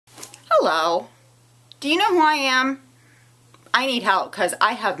Hello. Do you know who I am? I need help because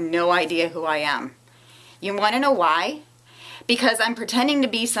I have no idea who I am. You want to know why? Because I'm pretending to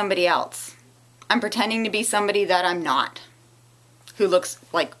be somebody else. I'm pretending to be somebody that I'm not, who looks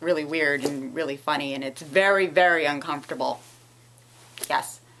like really weird and really funny, and it's very, very uncomfortable.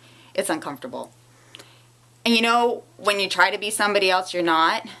 Yes, it's uncomfortable. And you know, when you try to be somebody else you're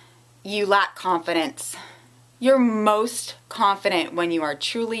not, you lack confidence. You're most confident when you are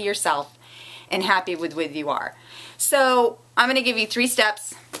truly yourself and happy with who you are. So I'm going to give you 3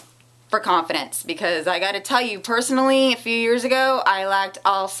 steps for confidence, because I got to tell you, personally, a few years ago, I lacked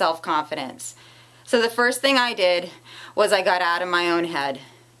all self-confidence. So the first thing I did was I got out of my own head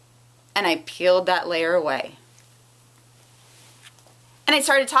and I peeled that layer away. And I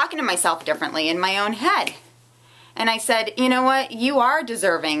started talking to myself differently in my own head. And I said, you know what? You are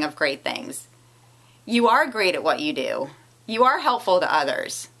deserving of great things. You are great at what you do. You are helpful to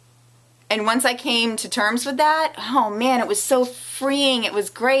others. And once I came to terms with that, oh man, it was so freeing. It was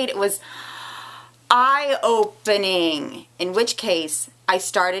great. It was eye-opening. In which case, I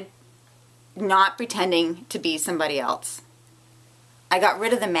started not pretending to be somebody else. I got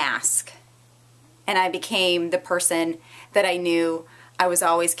rid of the mask. And I became the person that I knew I was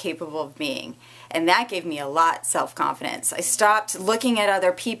always capable of being. And that gave me a lot of self-confidence. I stopped looking at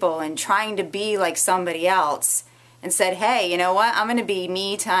other people and trying to be like somebody else and said, hey, you know what? I'm going to be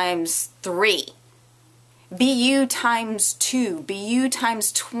me times 3. Be you times 2. Be you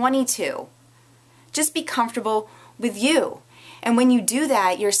times 22. Just be comfortable with you. And when you do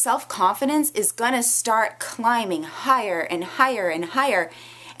that, your self-confidence is going to start climbing higher and higher and higher.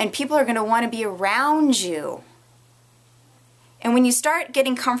 And people are going to want to be around you. And when you start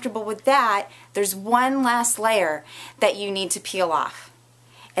getting comfortable with that, there's one last layer that you need to peel off.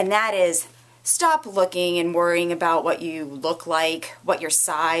 And that is, stop looking and worrying about what you look like, what your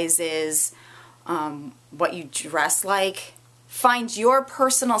size is, what you dress like. Find your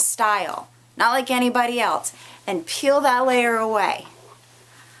personal style, not like anybody else, and peel that layer away.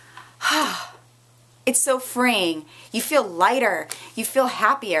 It's so freeing. You feel lighter. You feel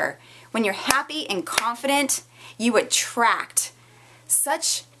happier. When you're happy and confident, you attract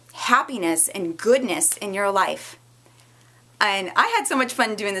such happiness and goodness in your life. And I had so much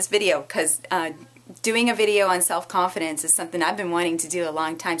fun doing this video, because doing a video on self-confidence is something I've been wanting to do a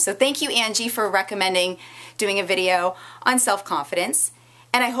long time. So thank you, Angie, for recommending doing a video on self-confidence.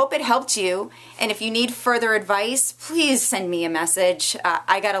 And I hope it helped you. And if you need further advice, please send me a message.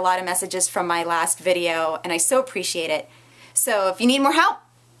 I got a lot of messages from my last video, and I so appreciate it. So if you need more help,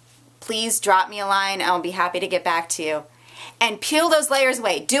 please drop me a line. I'll be happy to get back to you. And peel those layers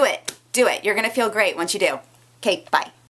away. Do it. Do it. You're going to feel great once you do. Okay, bye.